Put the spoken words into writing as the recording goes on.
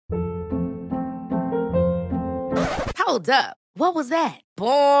Hold up. What was that?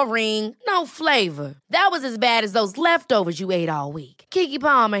 Boring. No flavor. That was as bad as those leftovers you ate all week. Keke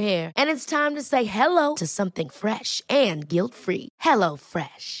Palmer here. And it's time to say hello to something fresh and guilt-free. Hello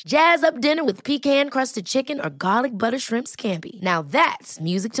Fresh. Jazz up dinner with pecan-crusted chicken or garlic butter shrimp scampi. Now that's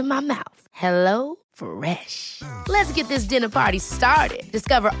music to my mouth. Hello Fresh. Let's get this dinner party started.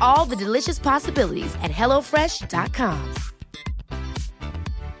 Discover all the delicious possibilities at hellofresh.com.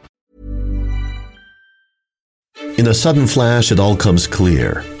 In a sudden flash, it all comes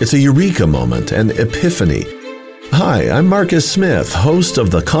clear. It's a eureka moment, an epiphany. Hi, I'm Marcus Smith, host of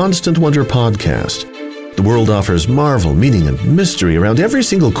the Constant Wonder podcast. The world offers marvel, meaning, and mystery around every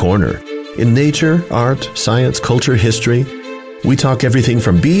single corner. In nature, art, science, culture, history, we talk everything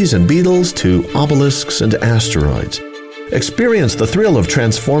from bees and beetles to obelisks and asteroids. Experience the thrill of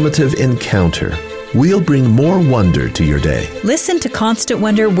transformative encounter. We'll bring more wonder to your day. Listen to Constant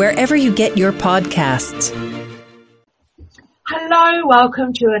Wonder wherever you get your podcasts. Hello,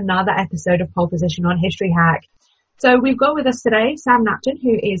 welcome to another episode of Pole Position on History Hack. So we've got with us today Sam Napton,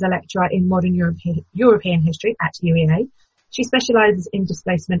 who is a lecturer in modern European history at UEA. She specialises in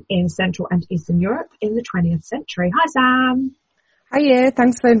displacement in Central and Eastern Europe in the 20th century. Hi, Sam. Hiya,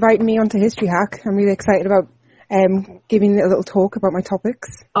 thanks for inviting me onto History Hack. I'm really excited about giving a little talk about my topics.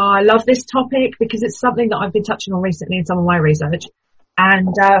 Oh, I love this topic because it's something that I've been touching on recently in some of my research.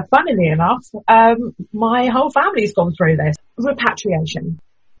 And funnily enough, my whole family's gone through this. Repatriation.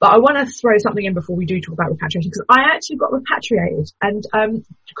 But I want to throw something in before we do talk about repatriation, because I actually got repatriated. And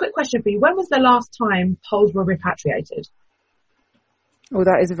quick question for you. When was the last time Poles were repatriated? Oh,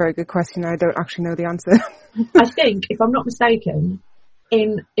 that is a very good question. I don't actually know the answer. I think, if I'm not mistaken,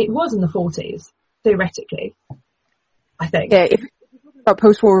 it was in the 40s, theoretically. I think. Yeah, if you're talking about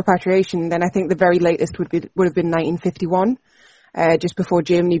post-war repatriation, then I think the very latest would have been 1951. Just before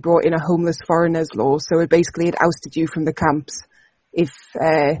Germany brought in a homeless foreigners law. So it basically had ousted you from the camps if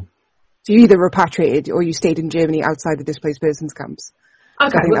so you either repatriated or you stayed in Germany outside the displaced persons camps.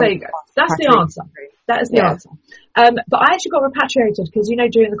 Okay, so well there you go. That's the answer. That is the answer. But I actually got repatriated because, you know,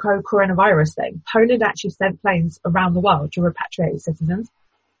 during the coronavirus thing, Poland actually sent planes around the world to repatriate citizens.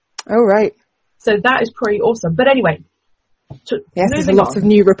 Oh, right. So that is pretty awesome. But anyway. Yes, there's lots of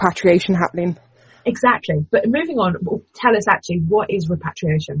new repatriation happening. Exactly. But moving on, tell us actually, what is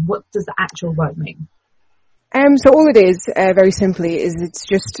repatriation? What does the actual word mean? So all it is, very simply, is it's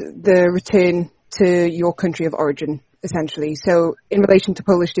just the return to your country of origin, essentially. So in relation to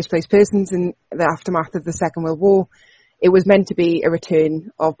Polish displaced persons in the aftermath of the Second World War, it was meant to be a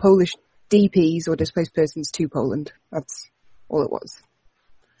return of Polish DPs or displaced persons to Poland. That's all it was.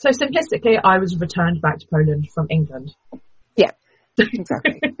 So simplistically, I was returned back to Poland from England. Yeah,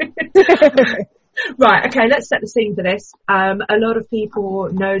 exactly. Right, okay, let's set the scene for this. A lot of people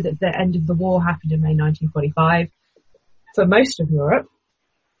know that the end of the war happened in May 1945 for most of Europe.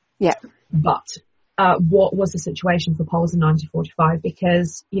 Yeah. But what was the situation for Poles in 1945?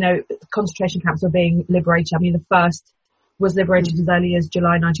 Because, you know, concentration camps were being liberated. I mean, the first was liberated as early as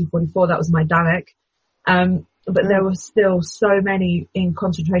July 1944. That was Majdanek. But there were still so many in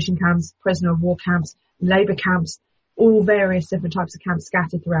concentration camps, prisoner of war camps, labour camps, all various different types of camps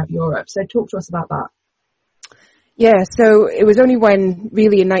scattered throughout Europe. So talk to us about that. Yeah, so it was only when,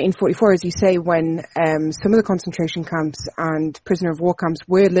 really in 1944, as you say, when some of the concentration camps and prisoner of war camps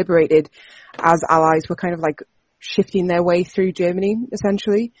were liberated as allies were kind of like shifting their way through Germany,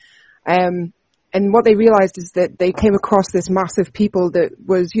 essentially. And what they realized is that they came across this massive people that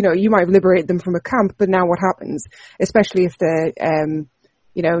was, you know, you might have liberated them from a camp, but now what happens? Especially if they're,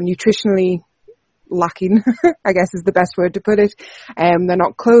 you know, nutritionally lacking, I guess is the best word to put it. They're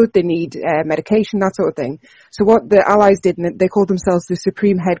not clothed, they need medication, that sort of thing. So what the Allies did, and they called themselves the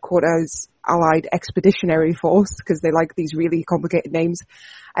Supreme Headquarters Allied Expeditionary Force, because they like these really complicated names,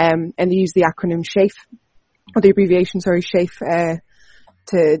 and they use the acronym SHAEF, or the abbreviation, sorry, SHAEF,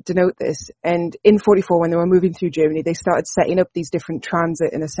 to denote this. And in 44, when they were moving through Germany, they started setting up these different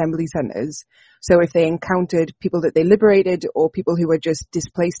transit and assembly centres. So if they encountered people that they liberated or people who were just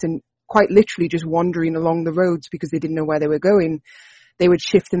displaced and quite literally just wandering along the roads because they didn't know where they were going, they would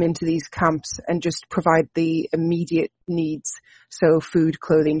shift them into these camps and just provide the immediate needs. So food,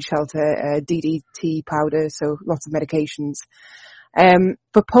 clothing, shelter, DDT powder, so lots of medications.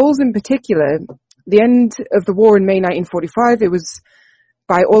 For Poles in particular, the end of the war in May 1945, it was,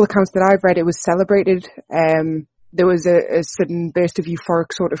 by all accounts that I've read, it was celebrated. There was a sudden burst of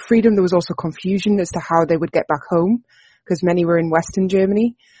euphoric sort of freedom. There was also confusion as to how they would get back home, because many were in Western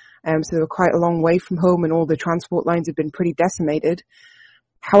Germany. So they were quite a long way from home, and all the transport lines had been pretty decimated.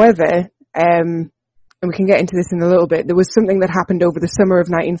 However, and we can get into this in a little bit, there was something that happened over the summer of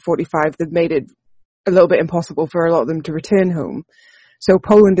 1945 that made it a little bit impossible for a lot of them to return home. So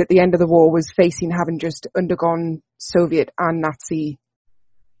Poland at the end of the war was facing having just undergone Soviet and Nazi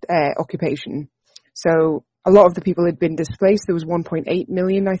occupation. So a lot of the people had been displaced. There was 1.8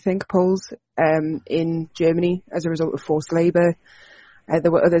 million, I think, Poles in Germany as a result of forced labour.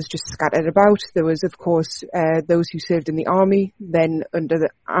 There were others just scattered about. There was, of course, those who served in the army, then under the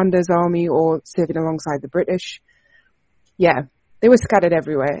Anders army or serving alongside the British. Yeah, they were scattered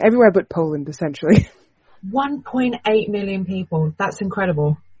everywhere but Poland, essentially. 1.8 million people. That's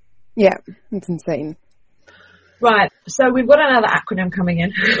incredible. Yeah, it's insane. Right, so we've got another acronym coming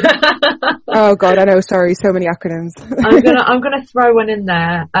in. Oh God, I know. Sorry, so many acronyms. I'm gonna throw one in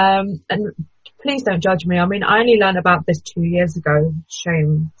there. And please don't judge me. I mean, I only learned about this 2 years ago.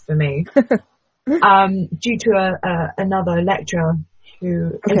 Shame for me. Due to another lecturer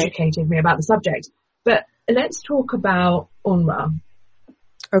who educated me about the subject. But let's talk about UNRWA.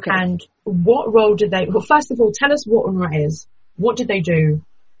 Okay. And what role did they? Well, first of all, tell us what UNRWA is. What did they do,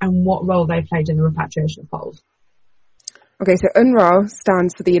 and what role they played in the repatriation of Poles? Okay, so UNRWA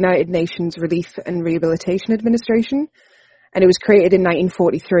stands for the United Nations Relief and Rehabilitation Administration, and it was created in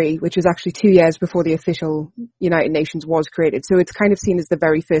 1943, which was actually 2 years before the official United Nations was created. So it's kind of seen as the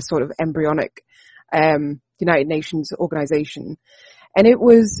very first sort of embryonic United Nations organization. And it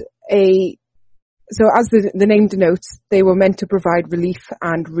was so as the name denotes, they were meant to provide relief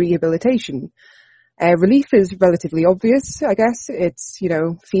and rehabilitation. Relief is relatively obvious, I guess. It's,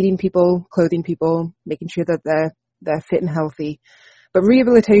 feeding people, clothing people, making sure that they're fit and healthy. But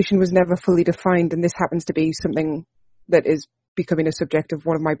rehabilitation was never fully defined, and this happens to be something that is becoming a subject of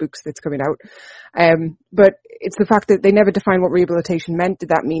one of my books that's coming out. But it's the fact that they never defined what rehabilitation meant. Did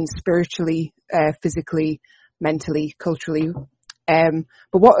that mean spiritually, physically, mentally, culturally?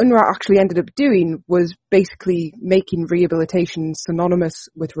 But what UNRWA actually ended up doing was basically making rehabilitation synonymous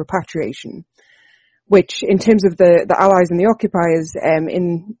with repatriation, which in terms of the Allies and the occupiers,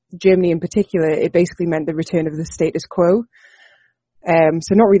 in Germany in particular, it basically meant the return of the status quo.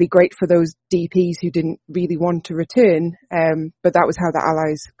 So not really great for those DPs who didn't really want to return, but that was how the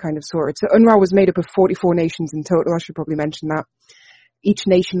Allies kind of saw it. So UNRWA was made up of 44 nations in total. I should probably mention that. Each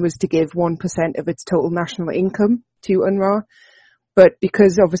nation was to give 1% of its total national income to UNRWA. But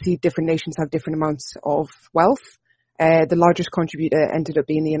because obviously different nations have different amounts of wealth, the largest contributor ended up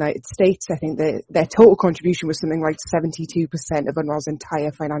being the United States. I think their total contribution was something like 72% of UNRWA's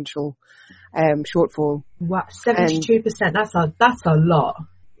entire financial shortfall. Wow, 72%. That's a lot.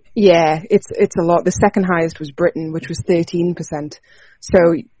 Yeah, it's a lot. The second highest was Britain, which was 13%. So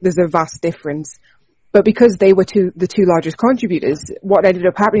there's a vast difference. But because they were the two largest contributors, what ended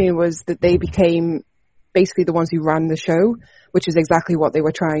up happening was that they became basically the ones who ran the show, which is exactly what they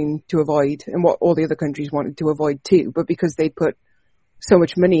were trying to avoid and what all the other countries wanted to avoid too. But because they put so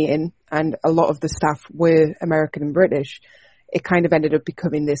much money in and a lot of the staff were American and British, it kind of ended up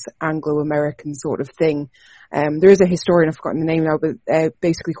becoming this Anglo-American sort of thing. There is a historian, I've forgotten the name now, but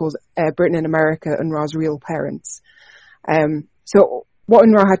basically calls Britain and America UNRWA's real parents. So what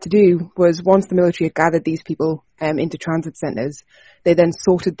UNRWA had to do was, once the military had gathered these people into transit centres, they then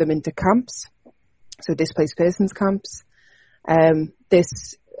sorted them into camps. So displaced persons camps.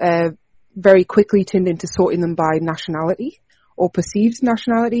 This very quickly turned into sorting them by nationality or perceived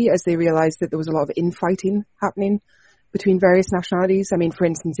nationality, as they realised that there was a lot of infighting happening between various nationalities. I mean, for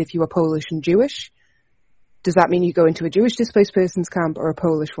instance, if you were Polish and Jewish, does that mean you go into a Jewish displaced persons camp or a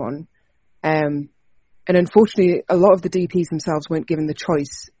Polish one? And unfortunately, a lot of the DPs themselves weren't given the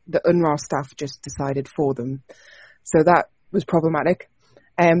choice. The UNRWA staff just decided for them. So that was problematic.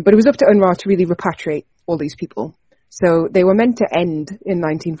 But it was up to UNRWA to really repatriate all these people. So they were meant to end in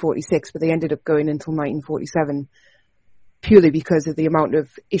 1946, but they ended up going until 1947, purely because of the amount of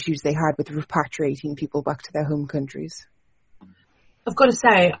issues they had with repatriating people back to their home countries. I've got to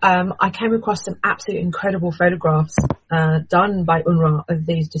say, I came across some absolutely incredible photographs done by UNRWA of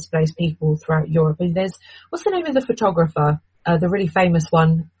these displaced people throughout Europe. And what's the name of the photographer, the really famous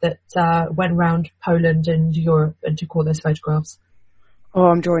one that went around Poland and Europe and took all those photographs? Oh,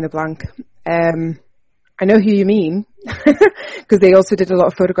 I'm drawing a blank. I know who you mean, because they also did a lot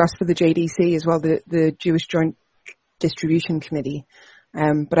of photographs for the JDC as well, the Jewish Joint Distribution Committee.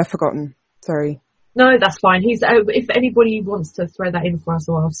 But I've forgotten. Sorry. No, that's fine. He's if anybody wants to throw that in for us,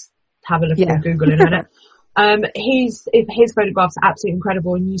 or else have a look at Google and at it. His photographs are absolutely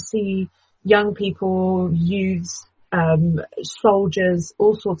incredible, and you see young people, youths, soldiers,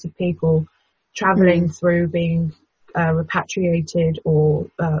 all sorts of people travelling through, being repatriated, or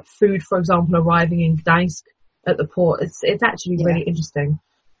food, for example, arriving in Gdańsk at the port. It's actually really interesting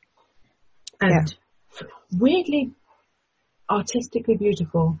and weirdly artistically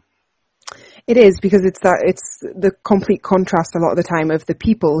beautiful. It is, because it's the complete contrast a lot of the time of the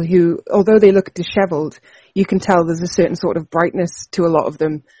people who, although they look disheveled, you can tell there's a certain sort of brightness to a lot of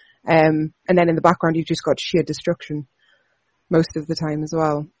them. And then in the background, you've just got sheer destruction most of the time as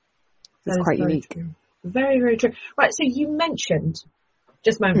well. It's quite unique. True. Very, very true. Right, so you mentioned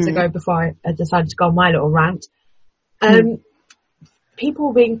just moments ago, before I decided to go on my little rant,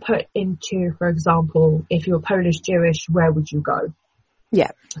 people being put into, for example, if you're Polish Jewish, where would you go? Yeah.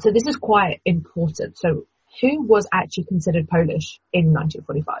 So this is quite important. So who was actually considered Polish in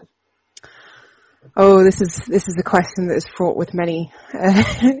 1945? Oh, this is a question that is fraught with many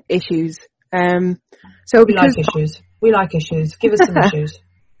issues. We like issues. Give us some issues.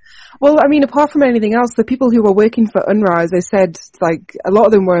 Well, I mean, apart from anything else, the people who were working for UNRWA, as I said, like, a lot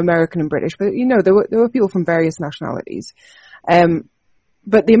of them were American and British, but, you know, there were people from various nationalities.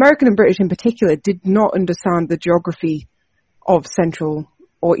 But the American and British in particular did not understand the geography of Central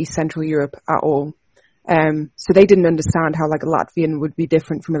or East Central Europe at all. So they didn't understand how, like, a Latvian would be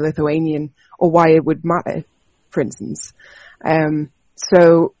different from a Lithuanian, or why it would matter, for instance.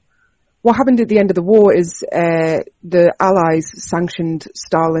 So what happened at the end of the war is the Allies sanctioned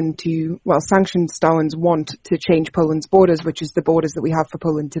Stalin's want to change Poland's borders, which is the borders that we have for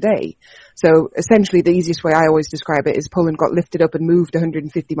Poland today. So essentially, the easiest way I always describe it is Poland got lifted up and moved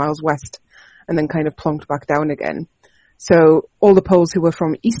 150 miles west and then kind of plonked back down again. So all the Poles who were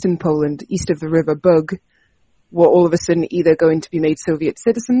from eastern Poland, east of the River Bug, were all of a sudden either going to be made Soviet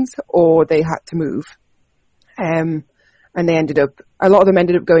citizens or they had to move. And a lot of them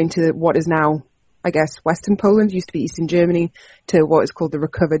ended up going to what is now, I guess, Western Poland, used to be Eastern Germany, to what is called the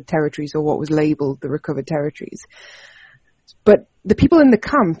recovered territories, or what was labeled the recovered territories. But the people in the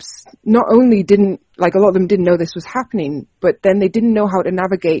camps not only didn't, like, a lot of them didn't know this was happening, but then they didn't know how to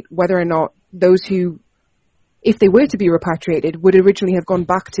navigate whether or not those who, if they were to be repatriated, would originally have gone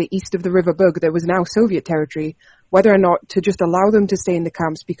back to east of the River Bug that was now Soviet territory, whether or not to just allow them to stay in the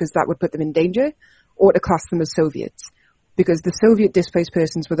camps because that would put them in danger, or to class them as Soviets. Because the Soviet displaced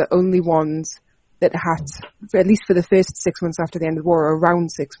persons were the only ones that had, at least for the first 6 months after the end of the war, or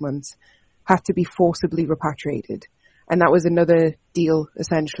around 6 months, had to be forcibly repatriated. And that was another deal,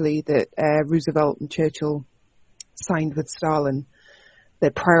 essentially, that Roosevelt and Churchill signed with Stalin.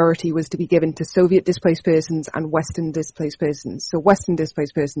 The priority was to be given to Soviet displaced persons and Western displaced persons. So Western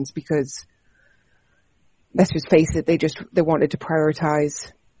displaced persons, because, let's just face it, they wanted to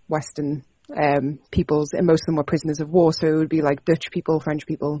prioritize Western peoples, and most of them were prisoners of war, so it would be like Dutch people, French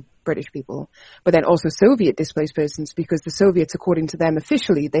people, British people, but then also Soviet displaced persons, because the Soviets, according to them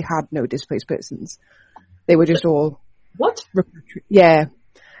officially, they had no displaced persons. They were just all... What? Yeah.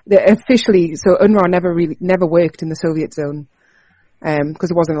 Officially, so UNRWA never worked in the Soviet zone,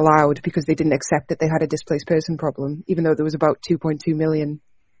 because it wasn't allowed, because they didn't accept that they had a displaced person problem, even though there was about 2.2 million.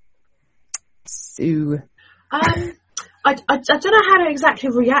 So... I don't know how to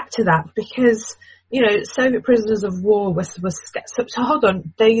exactly react to that, because, you know, Soviet prisoners of war was so hold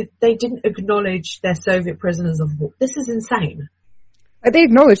on, they didn't acknowledge their Soviet prisoners of war. This is insane. They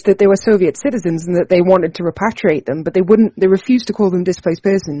acknowledged that they were Soviet citizens and that they wanted to repatriate them, but they refused to call them displaced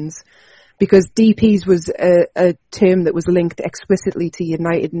persons, because DPs was a term that was linked explicitly to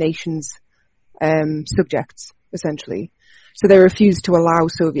United Nations subjects, essentially. So they refused to allow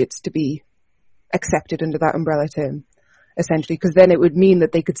Soviets to be accepted under that umbrella term, essentially, because then it would mean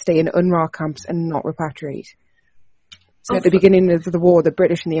that they could stay in UNRWA camps and not repatriate. So at the beginning of the war, the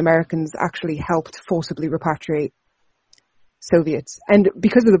British and the Americans actually helped forcibly repatriate Soviets. And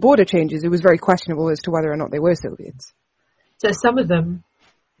because of the border changes, it was very questionable as to whether or not they were Soviets. So some of them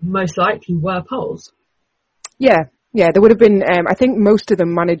most likely were Poles. Yeah, there would have been, I think most of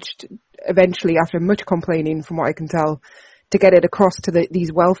them managed eventually, after much complaining, from what I can tell, to get it across to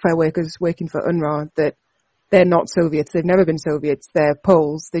these welfare workers working for UNRWA that they're not Soviets. They've never been Soviets. They're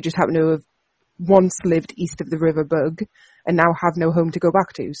Poles. They just happen to have once lived east of the River Bug and now have no home to go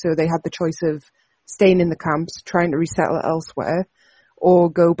back to. So they had the choice of staying in the camps, trying to resettle elsewhere, or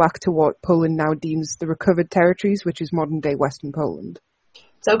go back to what Poland now deems the recovered territories, which is modern day Western Poland.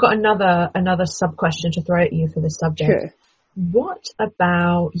 So I've got another sub-question to throw at you for this subject. Sure. What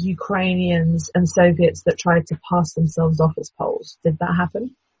about Ukrainians and Soviets that tried to pass themselves off as Poles? Did that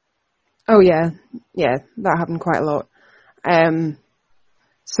happen? Oh yeah, that happened quite a lot.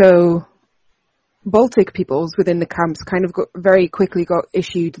 So Baltic peoples within the camps kind of very quickly got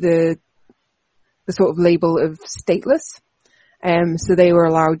issued the sort of label of stateless. So they were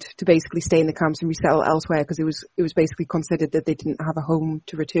allowed to basically stay in the camps and resettle elsewhere, because it was basically considered that they didn't have a home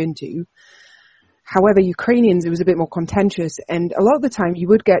to return to. However, Ukrainians, it was a bit more contentious, and a lot of the time you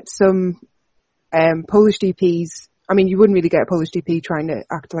would get some Polish DPs I mean, you wouldn't really get a Polish DP trying to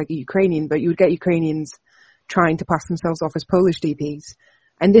act like a Ukrainian, but you would get Ukrainians trying to pass themselves off as Polish DPs.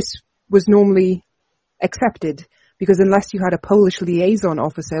 And this was normally accepted because unless you had a Polish liaison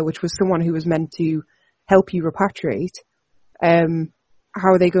officer, which was someone who was meant to help you repatriate,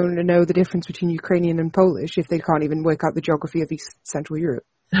 how are they going to know the difference between Ukrainian and Polish if they can't even work out the geography of East Central Europe?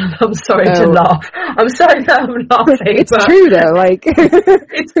 I'm sorry to laugh. I'm sorry that I'm laughing. It's true though, like.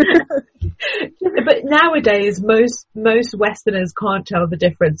 But nowadays, most Westerners can't tell the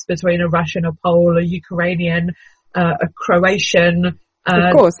difference between a Russian, a Pole, a Ukrainian, a Croatian,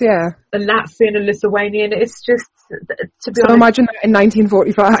 of course, yeah, a Latvian, a Lithuanian. It's just, to be honest. So imagine that in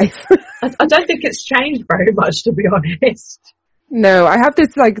 1945. I don't think it's changed very much, to be honest. No, I have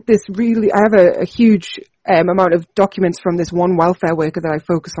I have a huge amount of documents from this one welfare worker that I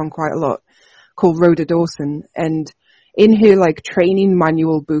focus on quite a lot, called Rhoda Dawson, and in her like training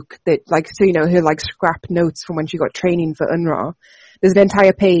manual book that like, so you know, her like scrap notes from when she got training for UNRWA, there's an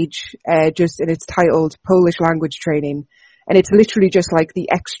entire page and it's titled Polish Language Training, and it's literally just like the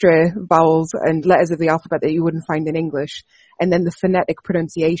extra vowels and letters of the alphabet that you wouldn't find in English, and then the phonetic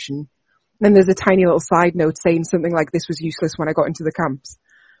pronunciation. Then there's a tiny little side note saying something like, this was useless when I got into the camps.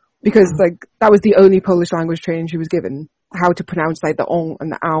 Because like, that was the only Polish language training she was given, how to pronounce like the on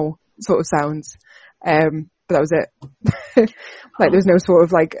and the ow sort of sounds. But that was it. Like there was no sort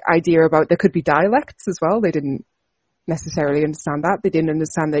of like idea about, there could be dialects as well. They didn't necessarily understand that. They didn't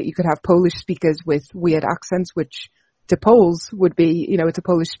understand that you could have Polish speakers with weird accents, which to Poles would be, you know, it's a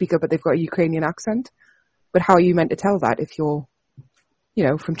Polish speaker, but they've got a Ukrainian accent. But how are you meant to tell that if you're, you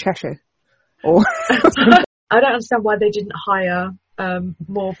know, from Cheshire? Or I don't understand why they didn't hire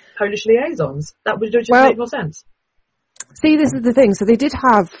more Polish liaisons. That would just make more sense. See, this is the thing. So they did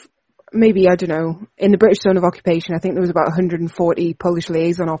have, maybe, I don't know, in the British zone of occupation, I think there was about 140 Polish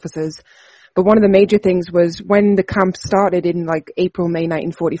liaison officers. But one of the major things was when the camp started in like April, May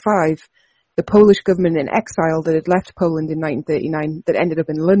 1945, the Polish government in exile that had left Poland in 1939 that ended up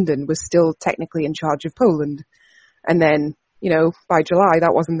in London was still technically in charge of Poland. And then, you know, by July,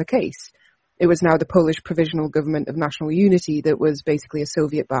 that wasn't the case. It was now the Polish Provisional Government of National Unity that was basically a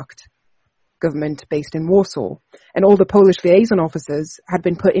Soviet-backed government based in Warsaw. And all the Polish liaison officers had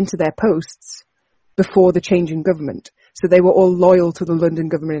been put into their posts before the change in government. So they were all loyal to the London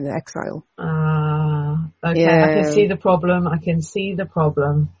government in exile. Okay, yeah. I can see the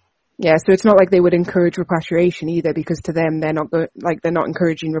problem. Yeah, so it's not like they would encourage repatriation either, because to them they're not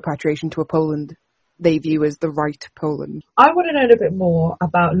encouraging repatriation to a Poland they view as the right Poland. I want to know a little bit more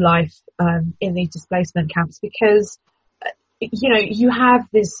about life in these displacement camps, because you know, you have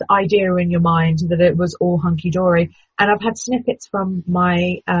this idea in your mind that it was all hunky-dory, and I've had snippets from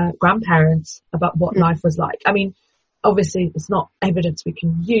my grandparents about what life was like. I mean, obviously it's not evidence we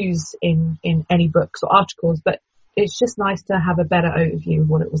can use in any books or articles, but it's just nice to have a better overview of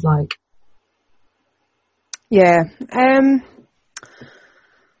what it was like. Yeah.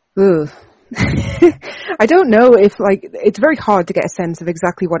 I don't know if, like, it's very hard to get a sense of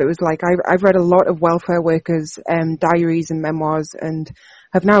exactly what it was like. I've read a lot of welfare workers' diaries and memoirs, and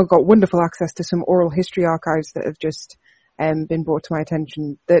have now got wonderful access to some oral history archives that have just been brought to my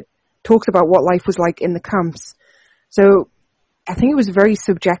attention that talks about what life was like in the camps. So I think it was very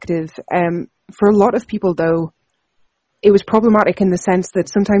subjective. For a lot of people, though, it was problematic in the sense that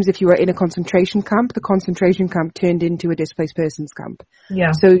sometimes if you were in a concentration camp, the concentration camp turned into a displaced persons camp.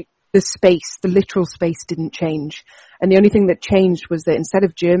 Yeah. So the literal space didn't change. And the only thing that changed was that instead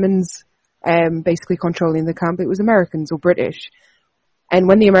of Germans basically controlling the camp, it was Americans or British. And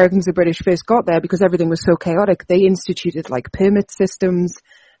when the Americans and British first got there, because everything was so chaotic, they instituted like permit systems.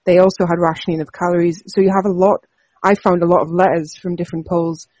 They also had rationing of calories. So you have I found a lot of letters from different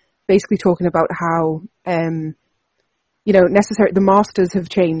Poles basically talking about how, the masters have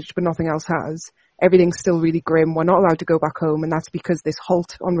changed, but nothing else has. Everything's still really grim. We're not allowed to go back home, and that's because this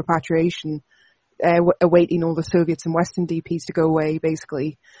halt on repatriation, awaiting all the Soviets and Western DPs to go away,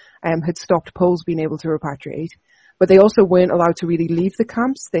 basically, had stopped Poles being able to repatriate. But they also weren't allowed to really leave the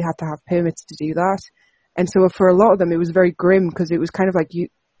camps. They had to have permits to do that. And so for a lot of them, it was very grim, because it was kind of like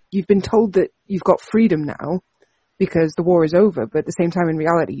you've been told that you've got freedom now because the war is over, but at the same time, in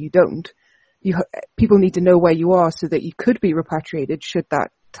reality, you don't. People need to know where you are so that you could be repatriated should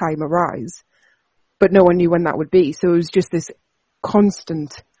that time arise. But no one knew when that would be. So it was just this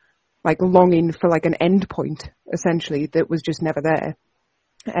constant, like, longing for, like, an end point, essentially, that was just never there.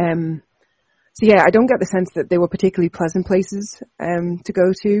 So yeah, I don't get the sense that they were particularly pleasant places to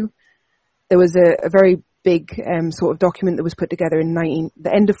go to. There was a very big sort of document that was put together in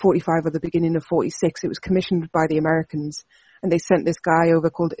the end of 45 or the beginning of 46. It was commissioned by the Americans, and they sent this guy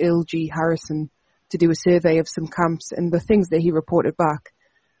over called Earl G. Harrison to do a survey of some camps, and the things that he reported back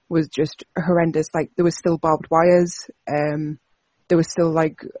was just horrendous. Like, there was still barbed wires, there was still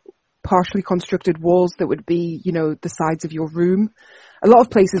like partially constructed walls that would be, you know, the sides of your room. A lot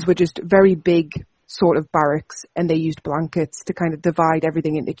of places were just very big sort of barracks, and they used blankets to kind of divide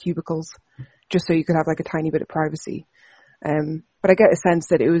everything into cubicles, just so you could have like a tiny bit of privacy. But I get a sense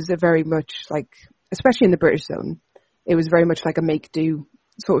that it was a very much like, especially in the British zone, it was very much like a make-do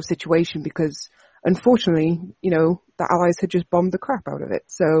sort of situation, because unfortunately, you know, the Allies had just bombed the crap out of it.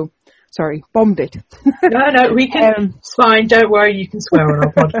 So, sorry, bombed it. No, we can, it's fine, don't worry, you can swear on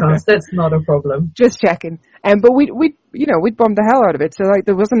our podcast, that's not a problem. Just checking. But we'd bombed the hell out of it, so like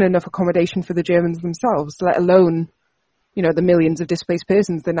there wasn't enough accommodation for the Germans themselves, let alone, you know, the millions of displaced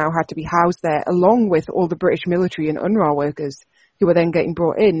persons that now had to be housed there, along with all the British military and UNRWA workers who were then getting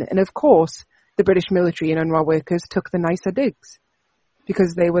brought in. And of course, the British military and UNRWA workers took the nicer digs,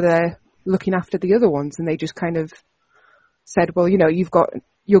 because they were there looking after the other ones, and they just kind of said, well, you know,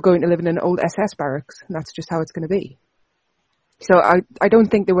 you're going to live in an old SS barracks, and that's just how it's going to be. So I don't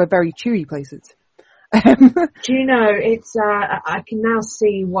think they were very cheery places. Do you know, it's, I can now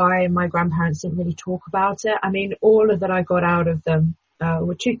see why my grandparents didn't really talk about it. I mean, all of that I got out of them,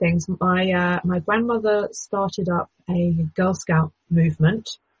 were two things. My grandmother started up a Girl Scout movement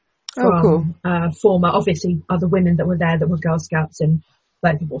from, former, obviously, other women that were there that were Girl Scouts, and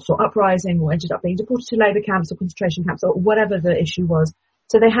like people saw uprising or ended up being deported to labour camps or concentration camps or whatever the issue was.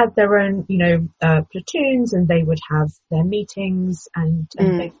 So they had their own, you know, platoons, and they would have their meetings and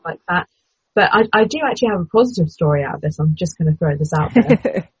things like that. But I do actually have a positive story out of this. I'm just going to throw this out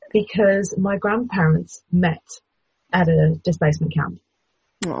there because my grandparents met at a displacement camp.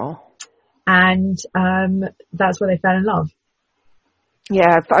 Aww. And that's where they fell in love.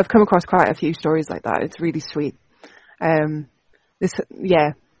 Yeah, I've come across quite a few stories like that. It's really sweet. I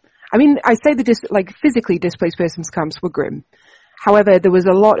mean, I say physically displaced persons camps were grim. However, there was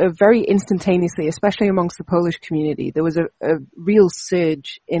a lot of very instantaneously, especially amongst the Polish community, there was a real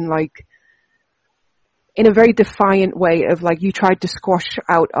surge in a very defiant way of like, you tried to squash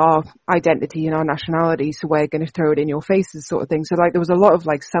out our identity and our nationality, so we're going to throw it in your faces sort of thing. So like there was a lot of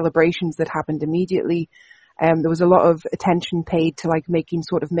like celebrations that happened immediately. There was a lot of attention paid to like making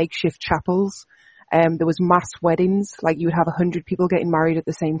sort of makeshift chapels. There was mass weddings, like you would have 100 people getting married at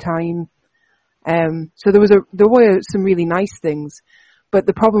the same time. So there were some really nice things. But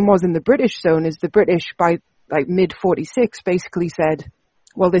the problem was in the British zone is the British by like mid 46 basically said,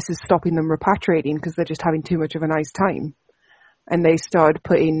 well, this is stopping them repatriating because they're just having too much of a nice time. And they started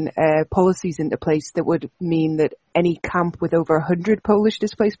putting policies into place that would mean that any camp with over 100 Polish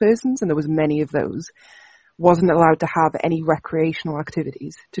displaced persons, and there was many of those, wasn't allowed to have any recreational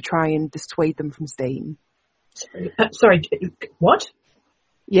activities to try and dissuade them from staying. Sorry, what?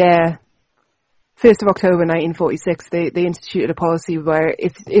 Yeah. 1st of October 1946, they instituted a policy where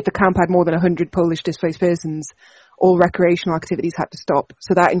if a camp had more than 100 Polish displaced persons, all recreational activities had to stop.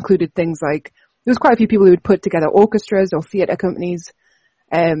 So that included things like, there was quite a few people who would put together orchestras or theatre companies,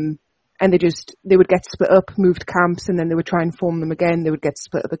 and they would get split up, moved camps, and then they would try and form them again. They would get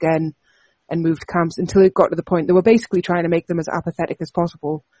split up again and moved camps until it got to the point they were basically trying to make them as apathetic as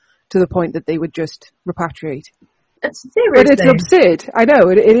possible, to the point that they would just repatriate. That's serious. But it's absurd. I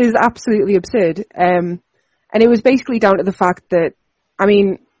know, it is absolutely absurd. And it was basically down to the fact that, I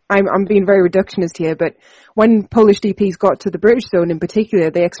mean, I'm being very reductionist here, but when Polish DPs got to the British zone in particular,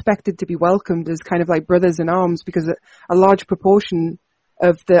 they expected to be welcomed as kind of like brothers in arms, because a large proportion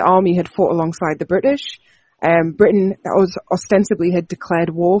of the army had fought alongside the British. Britain ostensibly had declared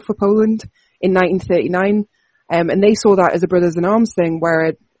war for Poland in 1939, and they saw that as a brothers in arms thing,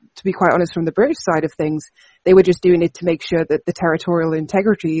 where, to be quite honest, from the British side of things, they were just doing it to make sure that the territorial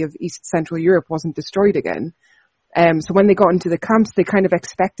integrity of East Central Europe wasn't destroyed again. So when they got into the camps, they kind of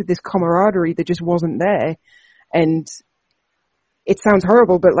expected this camaraderie that just wasn't there. And it sounds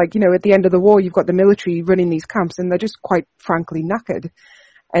horrible, but like, you know, at the end of the war, you've got the military running these camps, and they're just quite frankly knackered.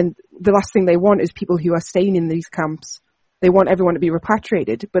 And the last thing they want is people who are staying in these camps. They want everyone to be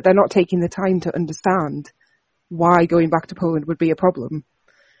repatriated, but they're not taking the time to understand why going back to Poland would be a problem.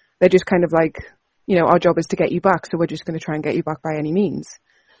 They're just kind of like, you know, our job is to get you back, so we're just going to try and get you back by any means.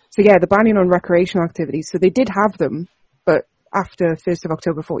 So yeah, the banning on recreational activities. So they did have them, but after 1st of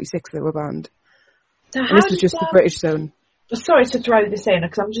October 46, they were banned. So and this was just the British zone. Sorry to throw this in,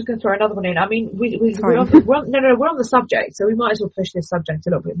 because I'm just going to throw another one in. I mean, we're on the subject, so we might as well push this subject a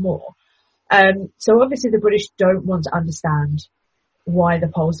little bit more. So obviously the British don't want to understand why the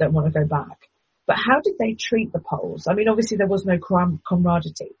Poles don't want to go back. But how did they treat the Poles? I mean, obviously there was no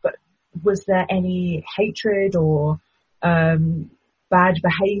camaraderie, but was there any hatred or bad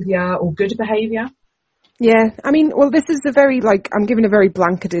behaviour or good behaviour? Yeah, I mean, well, this is a very, like, I'm giving a very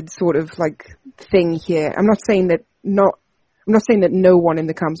blanketed sort of, like, thing here. I'm not saying that no one in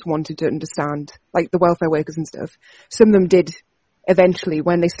the camps wanted to understand, like, the welfare workers and stuff. Some of them did eventually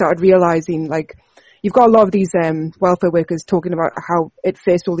when they started realizing, like, you've got a lot of these welfare workers talking about how at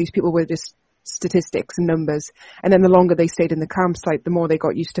first all these people were just statistics and numbers, and then the longer they stayed in the camps, like, the more they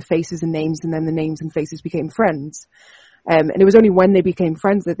got used to faces and names, and then the names and faces became friends. And it was only when they became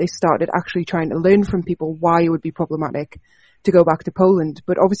friends that they started actually trying to learn from people why it would be problematic to go back to Poland.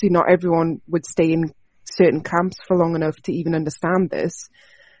 But obviously not everyone would stay in certain camps for long enough to even understand this.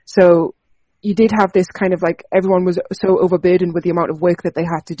 So you did have this kind of, like, everyone was so overburdened with the amount of work that they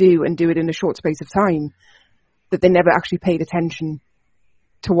had to do and do it in a short space of time that they never actually paid attention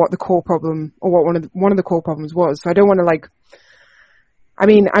to what the core problem, or what one of the core problems was. So I don't want to, like, I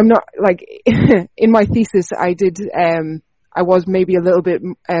mean, I'm not, like, in my thesis I did, I was maybe a little bit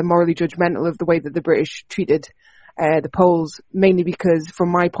morally judgmental of the way that the British treated the Poles, mainly because from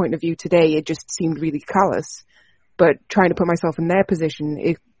my point of view today it just seemed really callous. But trying to put myself in their position,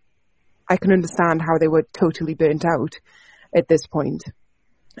 I can understand how they were totally burnt out at this point.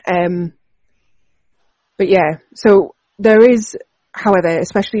 But yeah, so there is, however,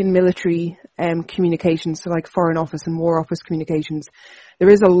 especially in military communications, so like Foreign Office and War Office communications, there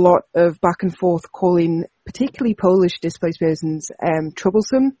is a lot of back and forth calling particularly Polish displaced persons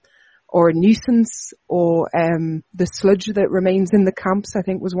troublesome or a nuisance, or the sludge that remains in the camps, I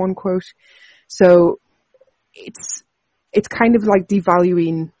think was one quote. So it's kind of like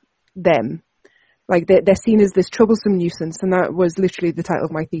devaluing them. Like they're seen as this troublesome nuisance, and that was literally the title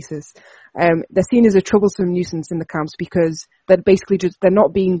of my thesis. They're seen as a troublesome nuisance in the camps because they're basically they're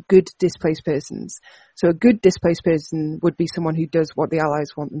not being good displaced persons. So a good displaced person would be someone who does what the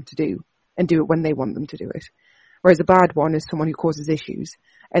Allies want them to do and do it when they want them to do it. Whereas a bad one is someone who causes issues.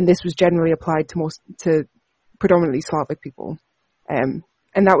 And this was generally applied to predominantly Slavic people. And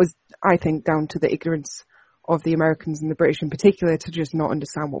that was, I think, down to the ignorance of the Americans and the British in particular to just not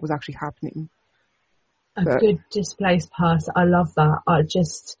understand what was actually happening. A good displaced person. I love that.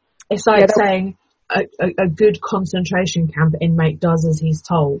 It's like saying a good concentration camp inmate does as he's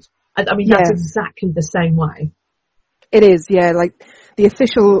told. I mean, that's exactly the same way. It is, yeah. Like the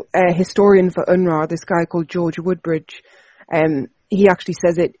official historian for UNRWA, this guy called George Woodbridge, he actually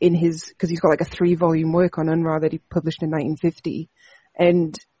says it in because he's got like a 3-volume work on UNRWA that he published in 1950.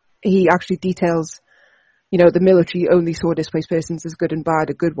 And he actually details, the military only saw displaced persons as good and bad.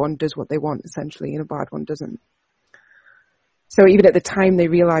 A good one does what they want, essentially, and a bad one doesn't. So even at the time, they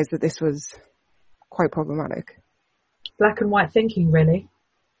realized that this was quite problematic. Black and white thinking, really.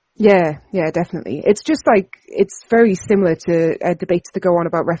 Yeah, definitely. It's just like, it's very similar to debates that go on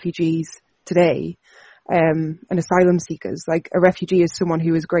about refugees today, and asylum seekers. Like, a refugee is someone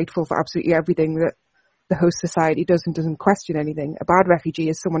who is grateful for absolutely everything that the host society does and doesn't question anything. A bad refugee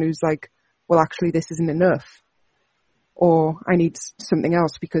is someone who's like, well, actually, this isn't enough. Or I need something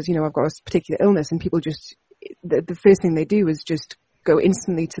else because, I've got a particular illness, and people just, the first thing they do is just go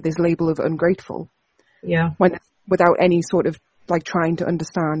instantly to this label of ungrateful. Yeah. Without any sort of, like, trying to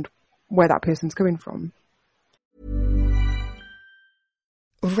understand where that person's coming from.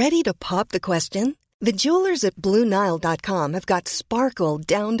 Ready to pop the question? The jewelers at BlueNile.com have got sparkle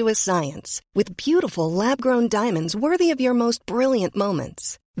down to a science with beautiful lab-grown diamonds worthy of your most brilliant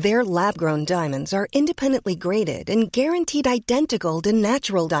moments. Their lab-grown diamonds are independently graded and guaranteed identical to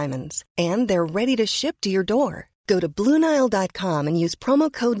natural diamonds, and they're ready to ship to your door. Go to BlueNile.com and use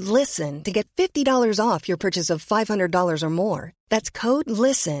promo code LISTEN to get $50 off your purchase of $500 or more. That's code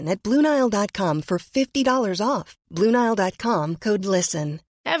LISTEN at BlueNile.com for $50 off. BlueNile.com, code LISTEN.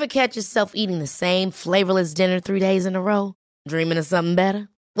 Ever catch yourself eating the same flavorless dinner 3 days in a row? Dreaming of something better?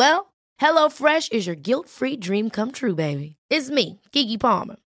 Well, HelloFresh is your guilt-free dream come true, baby. It's me, Keke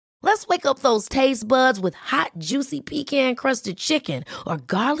Palmer. Let's wake up those taste buds with hot, juicy pecan-crusted chicken or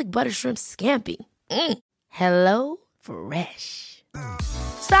garlic butter shrimp scampi. Hello Fresh.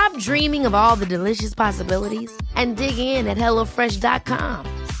 Stop dreaming of all the delicious possibilities and dig in at HelloFresh.com.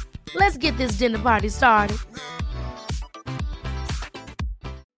 Let's get this dinner party started.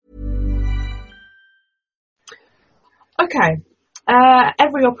 Okay.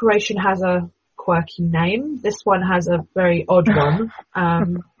 Every operation has a quirky name. This one has a very odd one.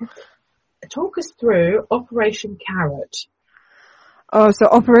 Talk us through Operation Carrot. Oh, so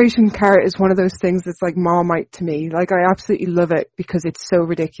Operation Carrot is one of those things that's like Marmite to me. Like, I absolutely love it because it's so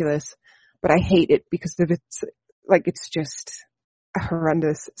ridiculous, but I hate it because of it's just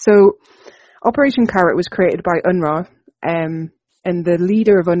horrendous. So Operation Carrot was created by UNRWA, and the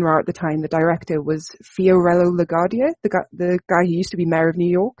leader of UNRWA at the time, the director, was Fiorello LaGuardia, the guy who used to be mayor of New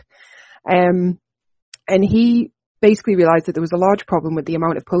York. And And he basically realised that there was a large problem with the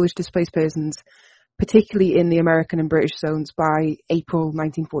amount of Polish displaced persons, particularly in the American and British zones, by April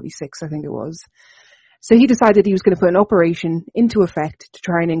 1946, I think it was. So he decided he was going to put an operation into effect to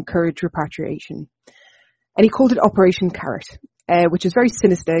try and encourage repatriation. And he called it Operation Carrot, which is very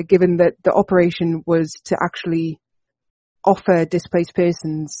sinister, given that the operation was to actually offer displaced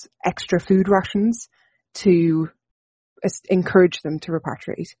persons extra food rations to encourage them to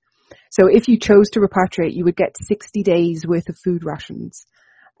repatriate. So if you chose to repatriate, you would get 60 days worth of food rations,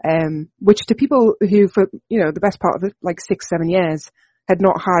 which to people who, for, the best part of it, like 6-7 years, had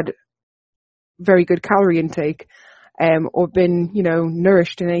not had very good calorie intake, or been,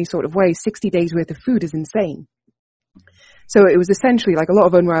 nourished in any sort of way, 60 days worth of food is insane. So it was essentially like a lot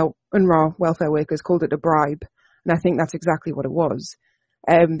of UNRWA welfare workers called it a bribe. And I think that's exactly what it was.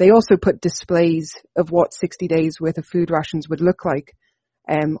 They also put displays of what 60 days worth of food rations would look like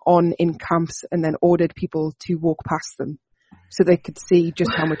on in camps, and then ordered people to walk past them so they could see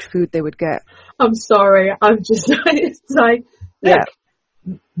just how much food they would get. I'm sorry. I'm just, it's like, look,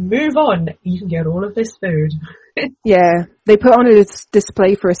 move on. You can get all of this food. Yeah. They put on a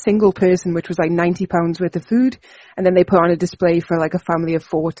display for a single person, which was like £90 worth of food. And then they put on a display for like a family of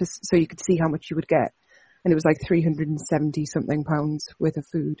 4 so you could see how much you would get. And it was like 370 something pounds worth of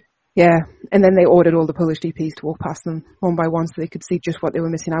food. Yeah. And then they ordered all the Polish DPs to walk past them one by one so they could see just what they were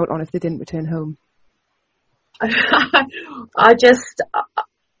missing out on if they didn't return home. I'm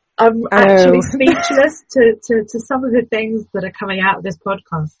actually speechless to some of the things that are coming out of this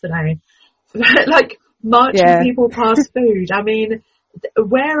podcast today. Like marching people past food. I mean,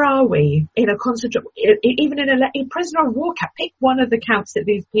 where are we in a even in a prisoner of war camp? Pick one of the camps that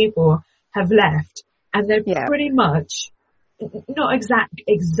these people have left. And they're pretty much, not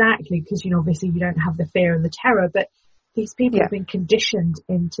exactly, because, obviously you don't have the fear and the terror, but these people have been conditioned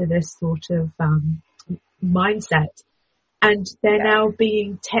into this sort of mindset. And they're now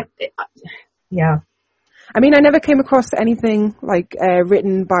being I mean, I never came across anything like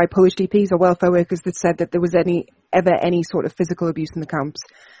written by Polish DPs or welfare workers that said that there was ever any sort of physical abuse in the camps.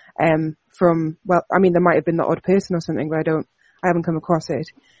 There might have been the odd person or something, but I haven't come across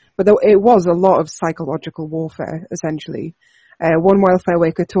it. But it was a lot of psychological warfare, essentially. One welfare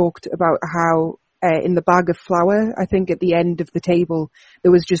worker talked about how in the bag of flour, I think at the end of the table,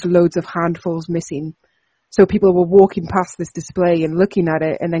 there was just loads of handfuls missing. So people were walking past this display and looking at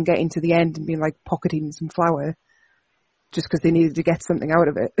it and then getting to the end and being like pocketing some flour just because they needed to get something out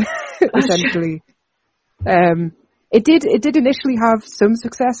of it, essentially. It did initially have some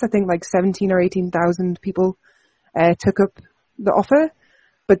success. I think like 17 or 18,000 people took up the offer.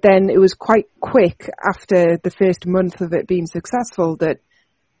 But then it was quite quick after the first month of it being successful that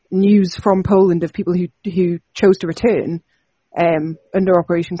news from Poland of people who chose to return under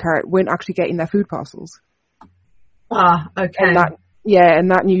Operation Carrot weren't actually getting their food parcels. Ah, okay.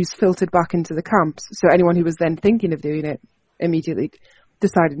 And that news filtered back into the camps. So anyone who was then thinking of doing it immediately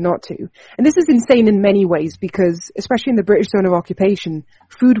decided not to. And this is insane in many ways because, especially in the British zone of occupation,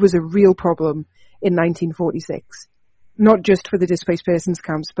 food was a real problem in 1946. Not just for the displaced persons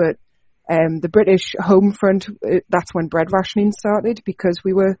camps, but the British home front, that's when bread rationing started because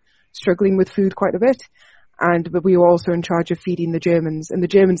we were struggling with food quite a bit. But we were also in charge of feeding the Germans. And the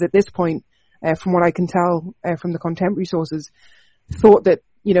Germans at this point, from what I can tell from the contemporary sources, thought that,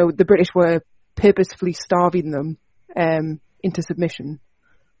 the British were purposefully starving them into submission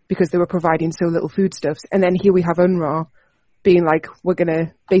because they were providing so little foodstuffs. And then here we have UNRWA being like, we're going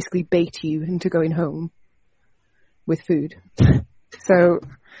to basically bait you into going home with food. So,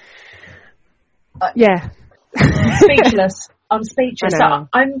 Speechless. I'm speechless. So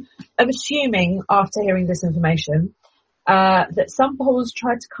I'm assuming after hearing this information that some Poles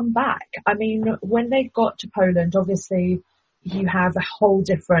tried to come back. I mean, when they got to Poland, obviously you have a whole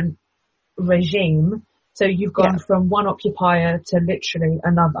different regime. So you've gone from one occupier to literally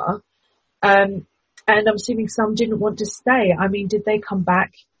another. And I'm assuming some didn't want to stay. I mean, did they come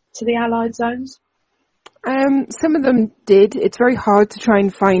back to the Allied zones? Some of them did. It's very hard to try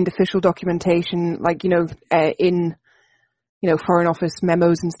and find official documentation, like, in, Foreign Office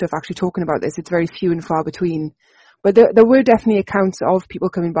memos and stuff actually talking about this. It's very few and far between. But there were definitely accounts of people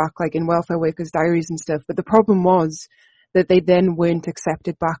coming back, like in welfare workers' diaries and stuff. But the problem was that they then weren't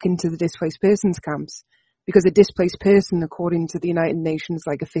accepted back into the displaced persons camps because a displaced person, according to the United Nations,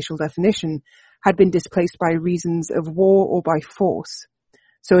 like official definition, had been displaced by reasons of war or by force.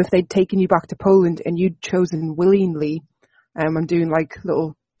 So if they'd taken you back to Poland and you'd chosen willingly, I'm doing like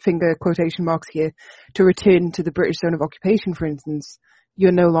little finger quotation marks here, to return to the British zone of occupation, for instance,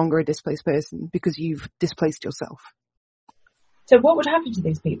 you're no longer a displaced person because you've displaced yourself. So what would happen to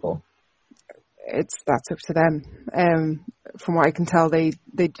these people? that's up to them. From what I can tell, they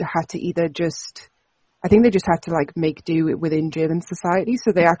had to either just, I think they just had to like make do within German society.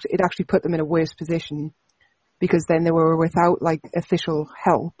 So it actually put them in a worse position, because then they were without like official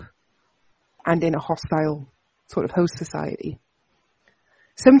help and in a hostile sort of host society.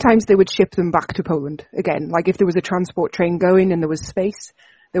 Sometimes they would ship them back to Poland again. Like if there was a transport train going and there was space,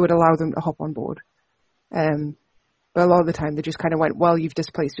 they would allow them to hop on board. But a lot of the time they just kind of went, well, you've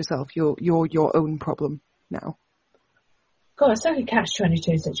displaced yourself. You're your own problem now. God, it's like a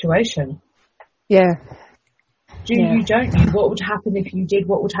catch-22 situation. Yeah. You don't you? What would happen if you did?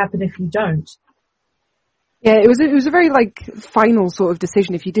 What would happen if you don't? Yeah, it was a very like final sort of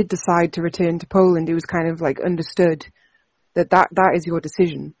decision. If you did decide to return to Poland, it was kind of like understood that is your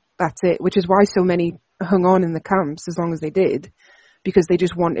decision. That's it. Which is why so many hung on in the camps as long as they did, because they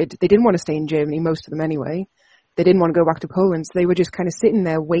didn't want to stay in Germany, most of them anyway. They didn't want to go back to Poland, so they were just kind of sitting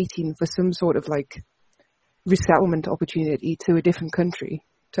there waiting for some sort of like resettlement opportunity to a different country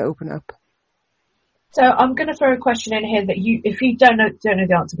to open up. So I'm going to throw a question in here that if you don't know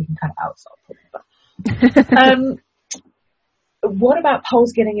the answer, we can cut it out. So what about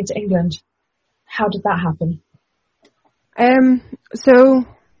Poles getting into England? How did that happen? So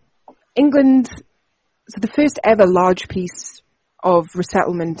the first ever large piece of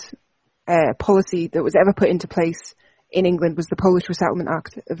resettlement policy that was ever put into place in England was the Polish Resettlement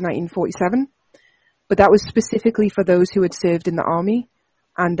Act of 1947. But that was specifically for those who had served in the army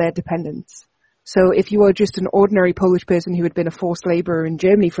and their dependents. So if you were just an ordinary Polish person who had been a forced labourer in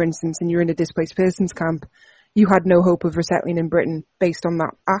Germany, for instance, and you're in a displaced persons camp, you had no hope of resettling in Britain based on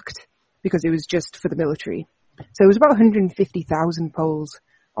that act, because it was just for the military. So it was about 150,000 Poles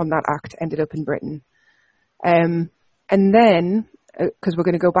on that act ended up in Britain. And then, because we're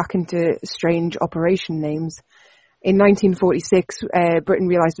going to go back into strange operation names, in 1946, Britain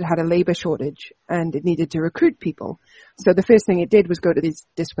realised it had a labour shortage and it needed to recruit people. So the first thing it did was go to these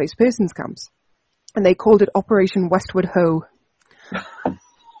displaced persons camps. And they called it Operation Westward Ho.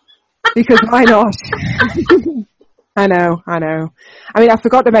 Because why not? I know. I mean, I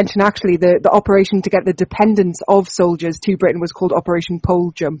forgot to mention actually the operation to get the dependents of soldiers to Britain was called Operation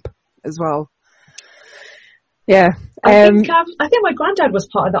Pole Jump as well. Yeah. I think my granddad was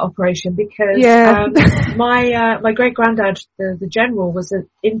part of that operation because my great granddad, the general, was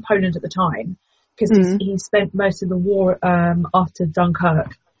in Poland at the time because he spent most of the war after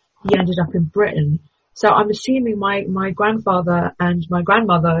Dunkirk. He ended up in Britain. So I'm assuming my grandfather and my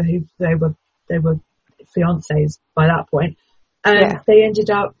grandmother, who they were fiancés by that point, they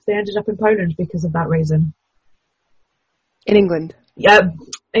ended up in Poland because of that reason. In England. Yeah,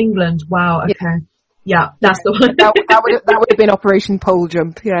 England. Wow. Okay. Yeah, that's the one. that would have been Operation Pole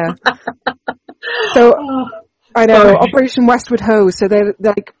Jump. Yeah. So I know. Sorry. Operation Westward Ho. So they're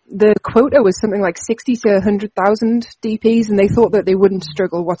like the quota was something like 60 to 100,000 DPs, and they thought that they wouldn't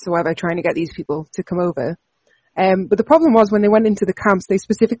struggle whatsoever trying to get these people to come over. But the problem was when they went into the camps, they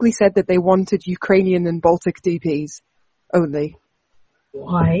specifically said that they wanted Ukrainian and Baltic DPs only.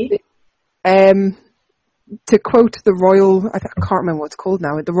 Why? To quote the Royal, I can't remember what it's called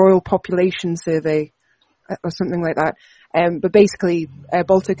now, the Royal Population Survey or something like that. But basically,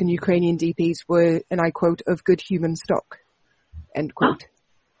 Baltic and Ukrainian DPs were, and I quote, of good human stock, end quote.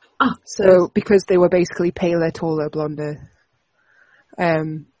 So because they were basically paler, taller, blonder.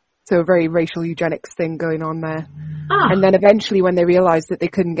 So a very racial eugenics thing going on there. And then eventually when they realised that they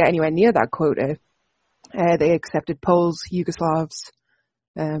couldn't get anywhere near that quota, they accepted Poles, Yugoslavs,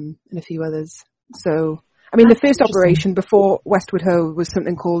 and a few others. So, I mean, the first operation before Westward Ho was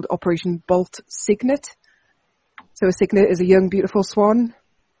something called Operation Bolt Signet. So a cygnet is a young, beautiful swan.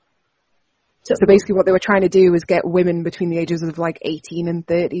 So basically what they were trying to do was get women between the ages of like 18 and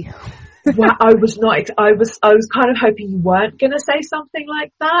 30. Well, I was kind of hoping you weren't going to say something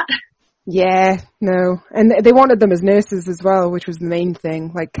like that. Yeah, no. And they wanted them as nurses as well, which was the main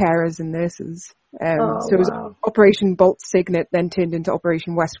thing, like carers and nurses. So it was Operation Bolt Signet, then turned into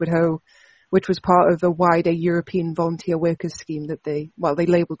Operation Westward Ho, which was part of a wider European volunteer workers scheme that they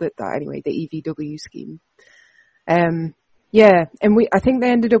labelled it that anyway, the EVW scheme. Yeah, and I think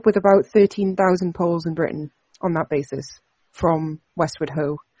they ended up with about 13,000 Poles in Britain on that basis from Westward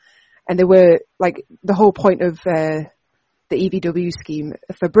Ho. And they were, like, the whole point of the EVW scheme,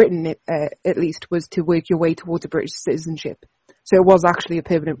 for Britain at least, was to work your way towards a British citizenship. So it was actually a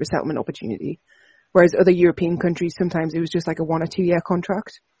permanent resettlement opportunity. Whereas other European countries, sometimes it was just like a 1 or 2 year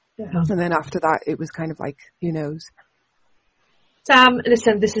contract. Yeah. And then after that, it was kind of like, who knows? Sam,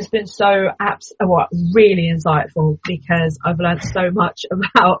 listen, this has been really insightful because I've learned so much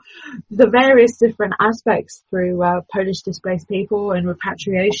about the various different aspects through Polish displaced people and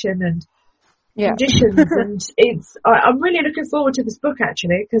repatriation and conditions. And I'm really looking forward to this book,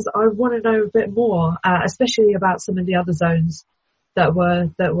 actually, because I want to know a bit more, especially about some of the other zones that were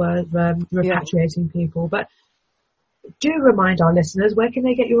repatriating people. But do remind our listeners, where can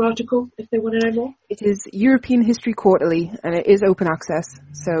they get your article if they want to know more? It is European History Quarterly, and it is open access,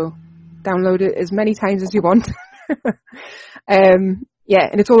 so download it as many times as you want. And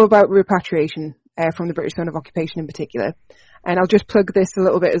it's all about repatriation from the British zone of occupation in particular. And I'll just plug this a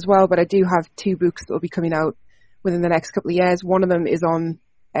little bit as well, but I do have 2 books that will be coming out within the next couple of years. One of them is on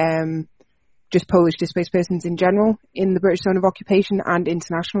just Polish displaced persons in general in the British zone of occupation and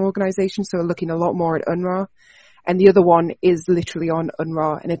international organisations, so looking a lot more at UNRWA. And the other one is literally on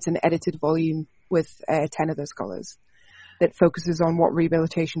UNRWA, and it's an edited volume with 10 other scholars that focuses on what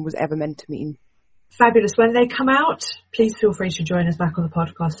rehabilitation was ever meant to mean. Fabulous. When they come out, please feel free to join us back on the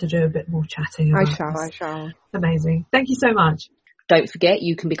podcast to do a bit more chatting about I shall. Amazing. Thank you so much. Don't forget,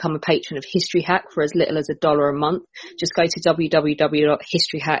 you can become a patron of History Hack for as little as $1 a month. Just go to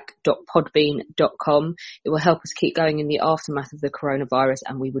www.historyhack.podbean.com. It will help us keep going in the aftermath of the coronavirus,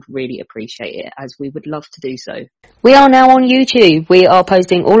 and we would really appreciate it, as we would love to do so. We are now on YouTube. We are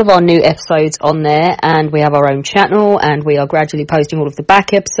posting all of our new episodes on there, and we have our own channel, and we are gradually posting all of the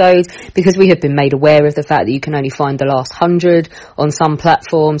back episodes because we have been made aware of the fact that you can only find the last 100 on some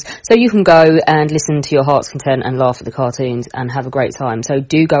platforms. So you can go and listen to your heart's content and laugh at the cartoons and have a great time. So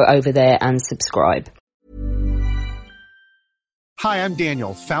do go over there and subscribe. Hi, I'm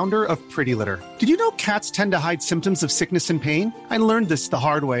Daniel, founder of Pretty Litter. Did you know cats tend to hide symptoms of sickness and pain? I learned this the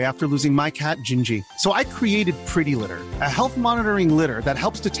hard way after losing my cat, Gingy. So I created Pretty Litter, a health monitoring litter that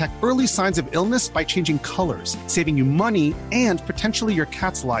helps detect early signs of illness by changing colors, saving you money and potentially your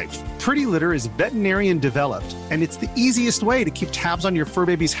cat's life. Pretty Litter is veterinarian developed, and it's the easiest way to keep tabs on your fur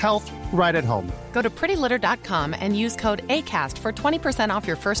baby's health right at home. Go to prettylitter.com and use code ACAST for 20% off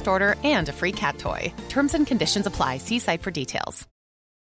your first order and a free cat toy. Terms and conditions apply. See site for details.